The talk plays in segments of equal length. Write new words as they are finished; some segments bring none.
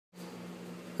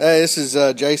Hey, this is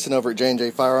Jason over at J&J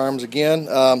Firearms again.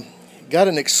 Got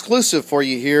an exclusive for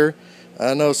you here.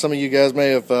 I know some of you guys may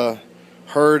have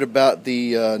heard about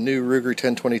the new Ruger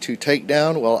 1022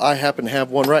 Takedown. Well, I happen to have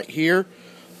one right here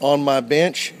on my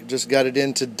bench. Just got it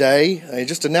in today. I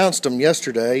just announced them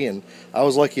yesterday, and I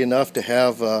was lucky enough to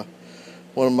have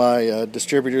one of my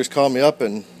distributors call me up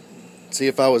and see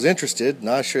if I was interested. And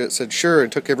I said sure,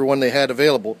 and took every one they had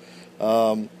available.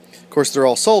 Of course, they're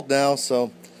all sold now,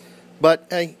 so. But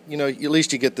hey, you know, at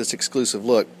least you get this exclusive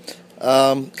look.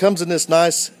 Comes in this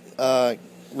nice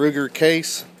Ruger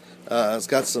case. It's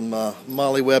got some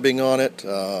molly webbing on it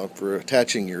for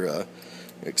attaching your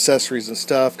accessories and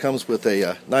stuff. Comes with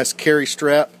a nice carry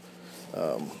strap.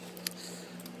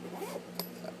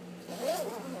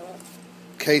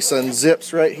 Case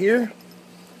unzips right here.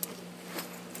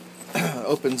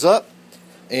 Opens up.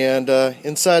 And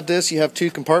inside this you have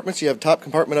two compartments. You have a top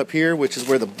compartment up here, which is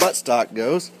where the buttstock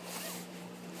goes.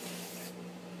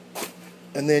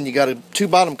 And then you got two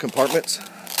bottom compartments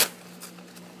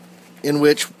in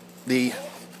which the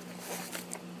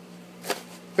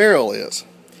barrel is.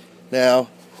 Now,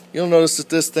 you'll notice that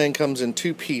this thing comes in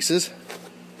two pieces.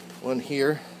 One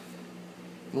here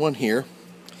and one here.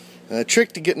 And the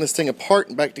trick to getting this thing apart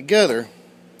and back together,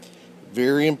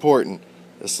 very important,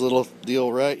 this little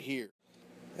deal right here.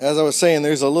 As I was saying,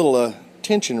 there's a little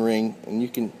tension ring, and you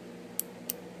can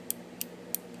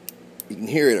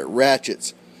hear it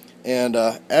ratchets. And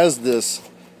as this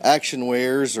action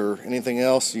wears or anything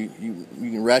else, you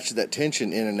can ratchet that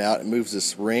tension in and out. It moves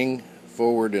this ring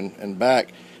forward and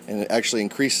back, and it actually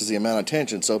increases the amount of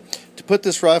tension. So to put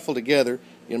this rifle together,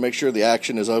 you make sure the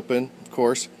action is open, of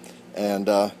course, and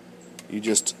you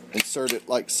just insert it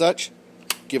like such,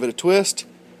 give it a twist,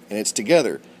 and it's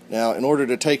together. Now, in order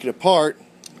to take it apart,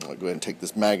 I'll go ahead and take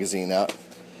this magazine out.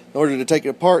 In order to take it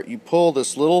apart, you pull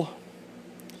this little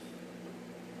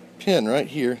pin right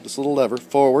here, this little lever,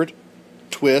 forward,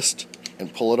 twist,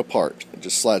 and pull it apart. It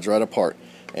just slides right apart.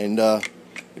 And the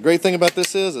great thing about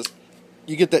this is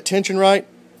you get that tension right,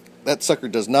 that sucker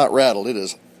does not rattle. It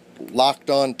is locked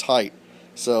on tight.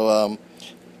 So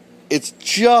it's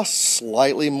just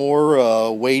slightly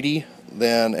more weighty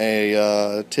than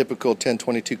a typical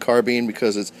 1022 carbine,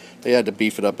 because they had to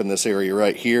beef it up in this area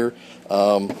right here.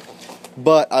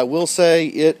 But I will say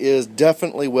it is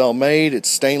definitely well made. It's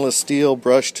stainless steel,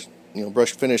 brushed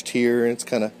finished here, and it's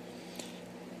kind of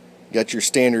got your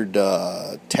standard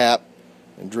tap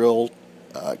and drill.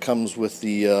 It comes with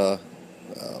the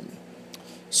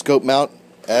scope mount,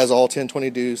 as all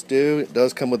 1022s do. It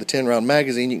does come with a 10-round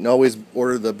magazine. You can always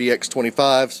order the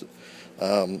BX25s.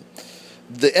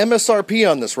 The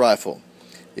MSRP on this rifle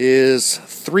is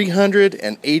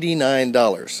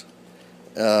 $389.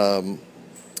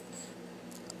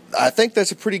 I think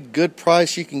that's a pretty good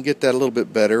price. You can get that a little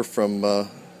bit better from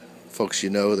folks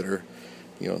that are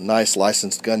nice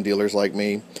licensed gun dealers like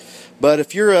me. But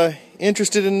if you're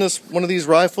interested in one of these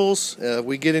rifles, if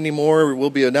we get any more, we'll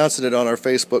be announcing it on our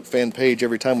Facebook fan page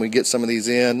every time we get some of these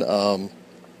in.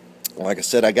 Like I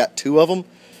said, I got two of them,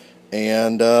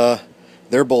 and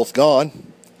they're both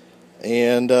gone.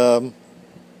 And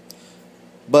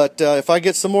but if I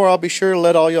get some more, I'll be sure to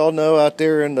let all y'all know out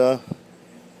there. And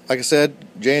like I said,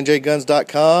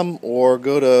 jnjguns.com, or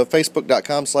go to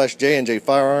facebook.com/JNJ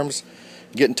Firearms.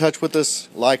 Get in touch with us,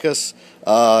 like us.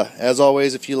 As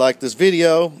always, if you like this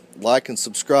video, like and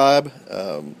subscribe.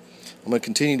 I'm going to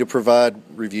continue to provide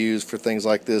reviews for things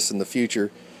like this in the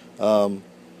future.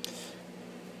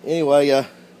 Anyway, I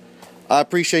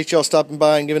appreciate y'all stopping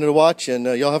by and giving it a watch, and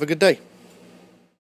y'all have a good day.